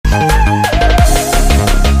Hi,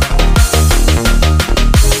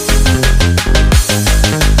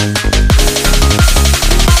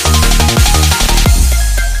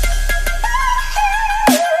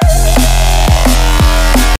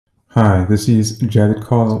 this is Jared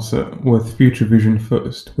Carlson with Future Vision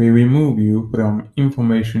First, where we move you from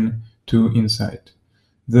information to insight.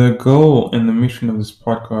 The goal and the mission of this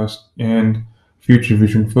podcast and Future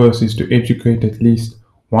Vision First is to educate at least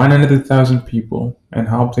 100,000 people and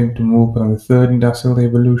help them to move from the third industrial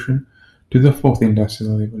revolution to the fourth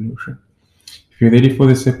industrial revolution. If you're ready for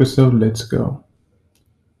this episode, let's go.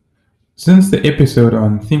 Since the episode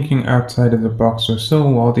on thinking outside of the box was so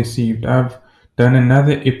well received, I've done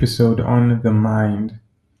another episode on the mind.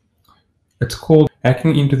 It's called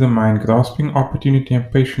Hacking into the Mind, Grasping Opportunity and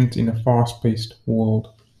Patience in a Fast-Paced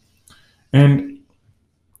World. And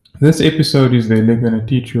this episode is really going to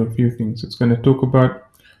teach you a few things. It's going to talk about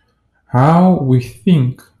how we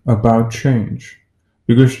think about change,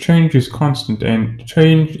 because change is constant and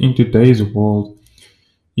change in today's world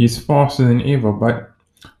is faster than ever. But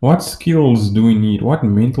what skills do we need? What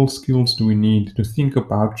mental skills do we need to think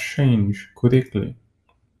about change correctly?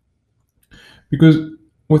 Because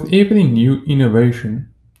with every new innovation,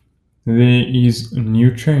 there is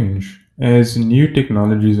new change as new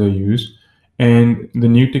technologies are used, and the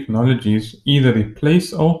new technologies either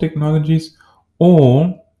replace old technologies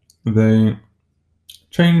or they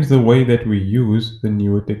change the way that we use the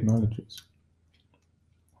newer technologies.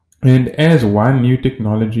 And as one new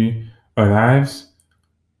technology arrives,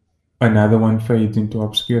 another one fades into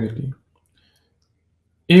obscurity.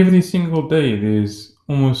 Every single day, there's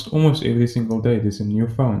almost every single day, there's a new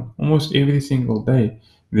phone. Almost every single day,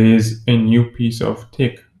 there's a new piece of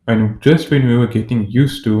tech. And just when we were getting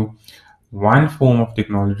used to one form of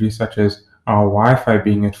technology, such as our Wi-Fi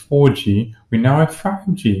being at 4G, we now have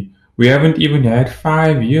 5G. We haven't even had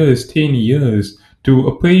 5 years, 10 years to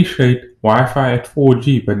appreciate Wi-Fi at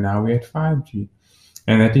 4G, but now we're at 5G.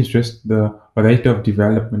 And that is just the rate of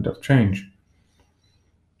development of change.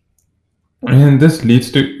 And this leads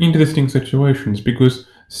to interesting situations because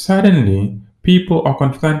suddenly people are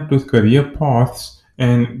confronted with career paths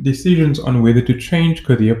and decisions on whether to change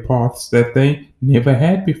career paths that they never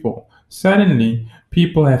had before. Suddenly,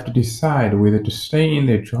 people have to decide whether to stay in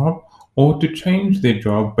their job or to change their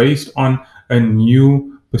job based on a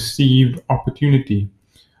new perceived opportunity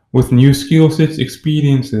with new skill sets,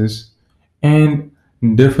 experiences, and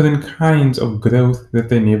different kinds of growth that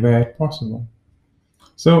they never had possible.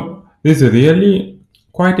 So there's really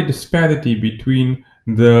quite a disparity between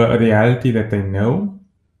the reality that they know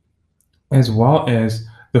as well as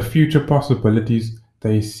the future possibilities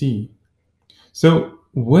they see. So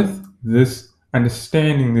with this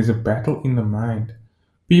understanding, there's a battle in the mind.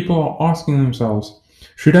 People are asking themselves,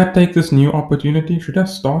 should I take this new opportunity? Should I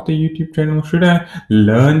start a YouTube channel? Should I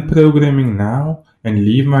learn programming now and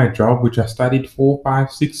leave my job, which I studied 4, 5,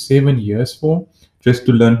 6, 7 years for, just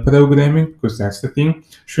to learn programming? Because that's the thing.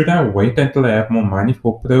 Should I wait until I have more money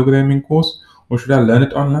for a programming course, or should I learn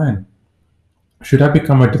it online? Should I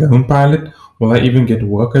become a drone pilot? Will I even get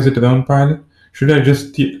work as a drone pilot? Should I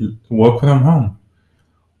just work from home?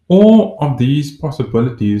 All of these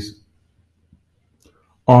possibilities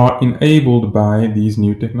are enabled by these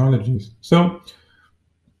new technologies. So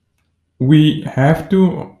we have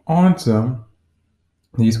to answer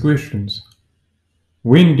these questions.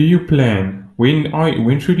 When do you plan?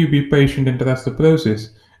 When should you be patient and trust the process?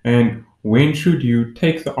 And when should you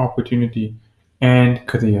take the opportunity and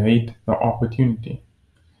create the opportunity?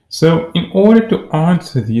 So in order to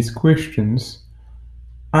answer these questions,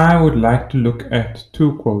 I would like to look at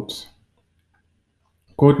two quotes.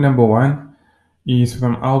 Quote number one is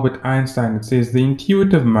from Albert Einstein. It says, "The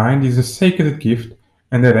intuitive mind is a sacred gift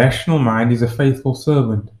and the rational mind is a faithful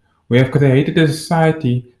servant. We have created a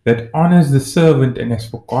society that honors the servant and has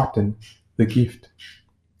forgotten the gift."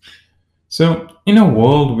 So in a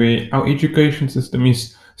world where our education system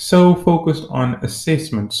is so focused on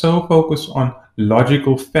assessment, so focused on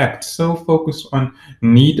logical facts, so focused on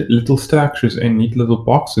neat little structures and neat little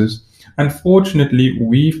boxes, unfortunately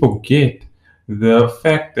we forget the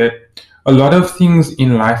fact that a lot of things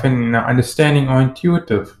in life and in our understanding are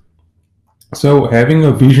intuitive. So having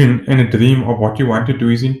a vision and a dream of what you want to do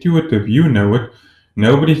is intuitive. You know it.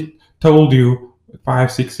 Nobody told you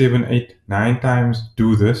 5, 6, 7, 8, 9 times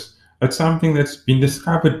do this. It's something that's been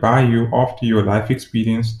discovered by you after your life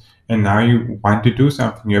experience, and now you want to do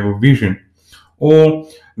something. You have a vision. Or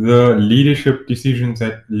the leadership decisions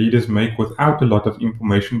that leaders make without a lot of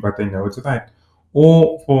information, but they know it's right.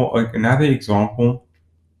 Or for another example,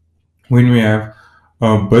 when we have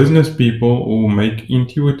Business people who make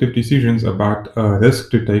intuitive decisions about a risk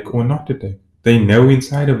to take or not to take. They know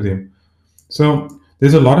inside of them. So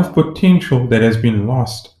there's a lot of potential that has been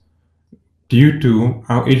lost due to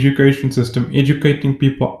our education system educating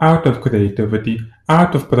people out of creativity,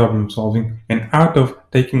 out of problem solving, and out of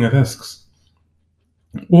taking risks.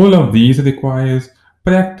 All of these requires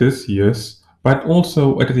practice, yes, but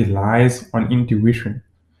also it relies on intuition.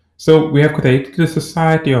 So we have created a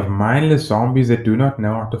society of mindless zombies that do not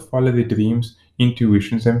know how to follow their dreams,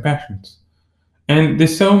 intuitions, and passions. And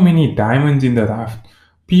there's so many diamonds in the rough.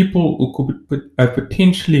 People who have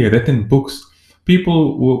potentially written books,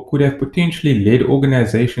 people who could have potentially led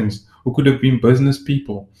organizations, who could have been business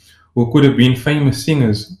people, who could have been famous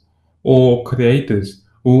singers or creators,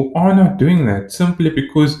 who are not doing that simply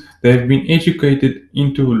because they've been educated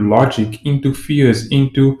into logic, into fears,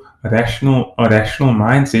 into a rational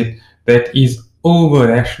mindset that is over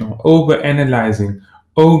rational, over analyzing,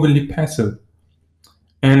 overly passive.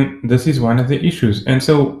 And this is one of the issues. And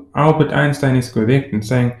so Albert Einstein is correct in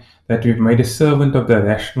saying that we've made a servant of the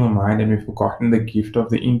rational mind and we've forgotten the gift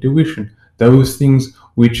of the intuition, those things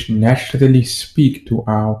which naturally speak to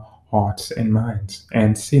our hearts and minds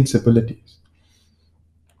and sensibilities.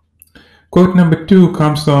 Quote number 2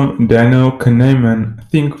 comes from Daniel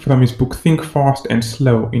Kahneman, from his book Think Fast and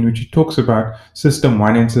Slow, in which he talks about System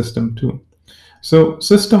 1 and System 2. So,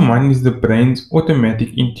 System 1 is the brain's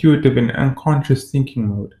automatic, intuitive, and unconscious thinking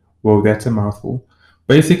mode. Whoa, that's a mouthful.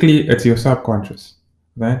 Basically, it's your subconscious,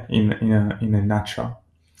 right? In a nutshell.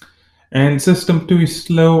 And System 2 is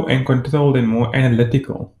slow and controlled and more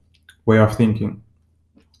analytical way of thinking.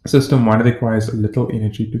 System 1 requires a little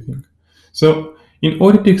energy to think. So, in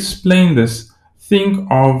order to explain this, think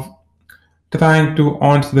of trying to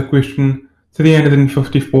answer the question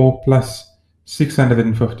 354 plus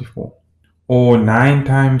 654 or 9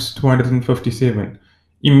 times 257.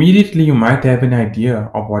 Immediately you might have an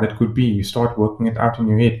idea of what it could be. You start working it out in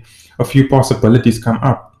your head. A few possibilities come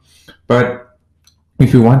up. But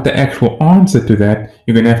if you want the actual answer to that,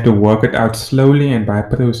 you're going to have to work it out slowly and by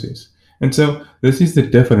process. And so this is the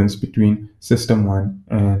difference between System 1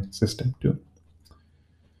 and System 2.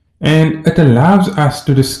 And it allows us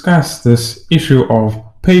to discuss this issue of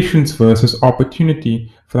patience versus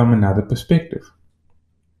opportunity from another perspective.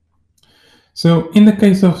 So, in the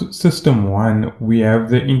case of System 1, we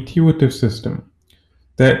have the intuitive system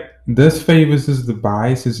that this favors the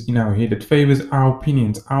biases in our head, it favors our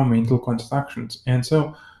opinions, our mental constructions. And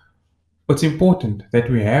so, it's important that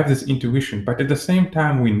we have this intuition, but at the same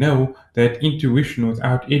time, we know that intuition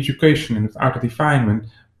without education and without refinement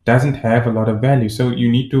doesn't have a lot of value. So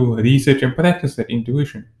you need to research and practice that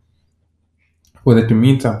intuition. For that to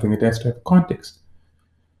mean something, it has to have context.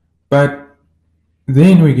 But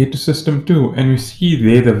then we get to System 2, and we see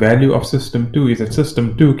there the value of System 2 is that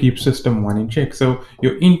System 2 keeps System 1 in check. So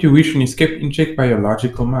your intuition is kept in check by your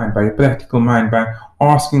logical mind, by your practical mind, by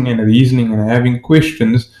asking and reasoning and having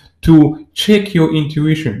questions to check your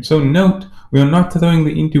intuition. So note, we are not throwing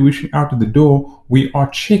the intuition out of the door, we are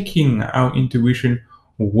checking our intuition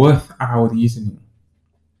with our reasoning.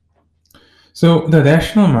 So the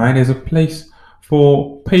rational mind has a place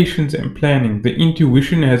for patience and planning. The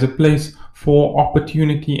intuition has a place for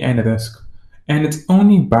opportunity and risk. And it's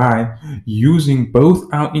only by using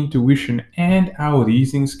both our intuition and our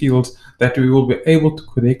reasoning skills that we will be able to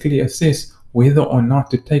correctly assess whether or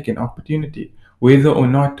not to take an opportunity, whether or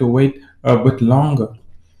not to wait a bit longer.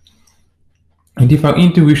 And if our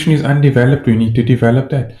intuition is undeveloped, we need to develop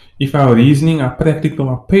that. If our reasoning, our practical,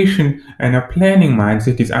 our patient, and our planning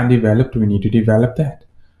mindset is undeveloped, we need to develop that.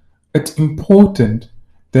 It's important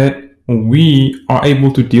that we are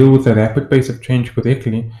able to deal with the rapid pace of change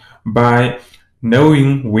correctly by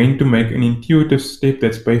knowing when to make an intuitive step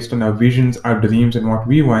that's based on our visions, our dreams, and what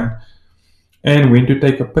we want, and when to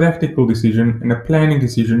take a practical decision and a planning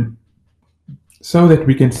decision so that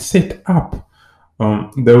we can set up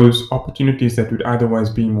those opportunities that would otherwise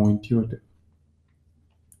be more intuitive.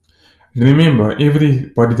 Remember,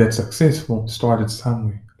 everybody that's successful started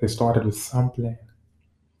somewhere. They started with some plan.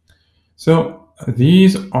 So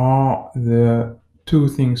these are the two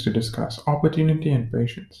things to discuss: opportunity and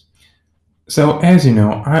patience. So as you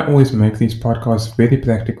know, I always make these podcasts very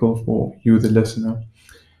practical for you, the listener.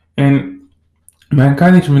 And my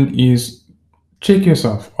encouragement is check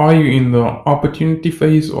yourself. Are you in the opportunity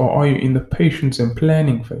phase or are you in the patience and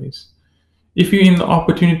planning phase? If you're in the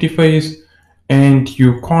opportunity phase and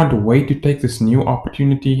you can't wait to take this new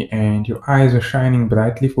opportunity and your eyes are shining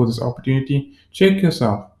brightly for this opportunity, check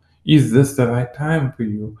yourself. Is this the right time for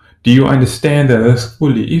you? Do you understand the risk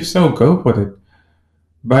fully? If so, go for it.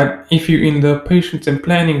 But if you're in the patience and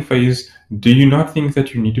planning phase, do you not think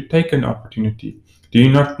that you need to take an opportunity? Do you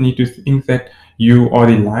not need to think that you are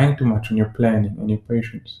relying too much on your planning and your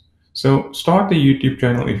patience? So start a YouTube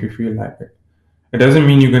channel if you feel like it. It doesn't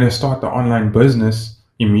mean you're going to start the online business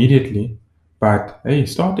immediately, but hey,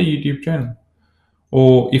 start a YouTube channel.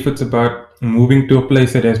 Or if it's about moving to a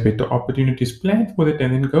place that has better opportunities, plan for it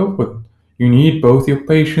and then go for it. You need both your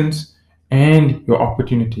patience and your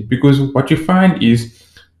opportunity, because what you find is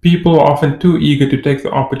people are often too eager to take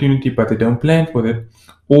the opportunity but they don't plan for it,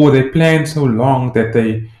 or they plan so long that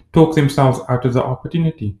they talk themselves out of the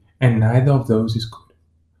opportunity, and neither of those is good.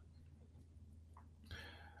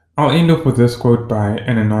 I'll end off with this quote by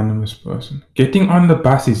an anonymous person. Getting on the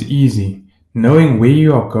bus is easy. Knowing where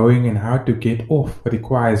you are going and how to get off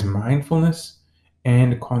requires mindfulness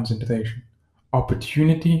and concentration,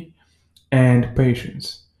 opportunity and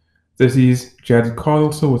patience. This is Jared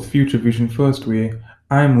Carlson with Future Vision First, where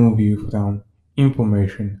I move you from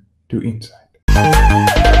information to insight.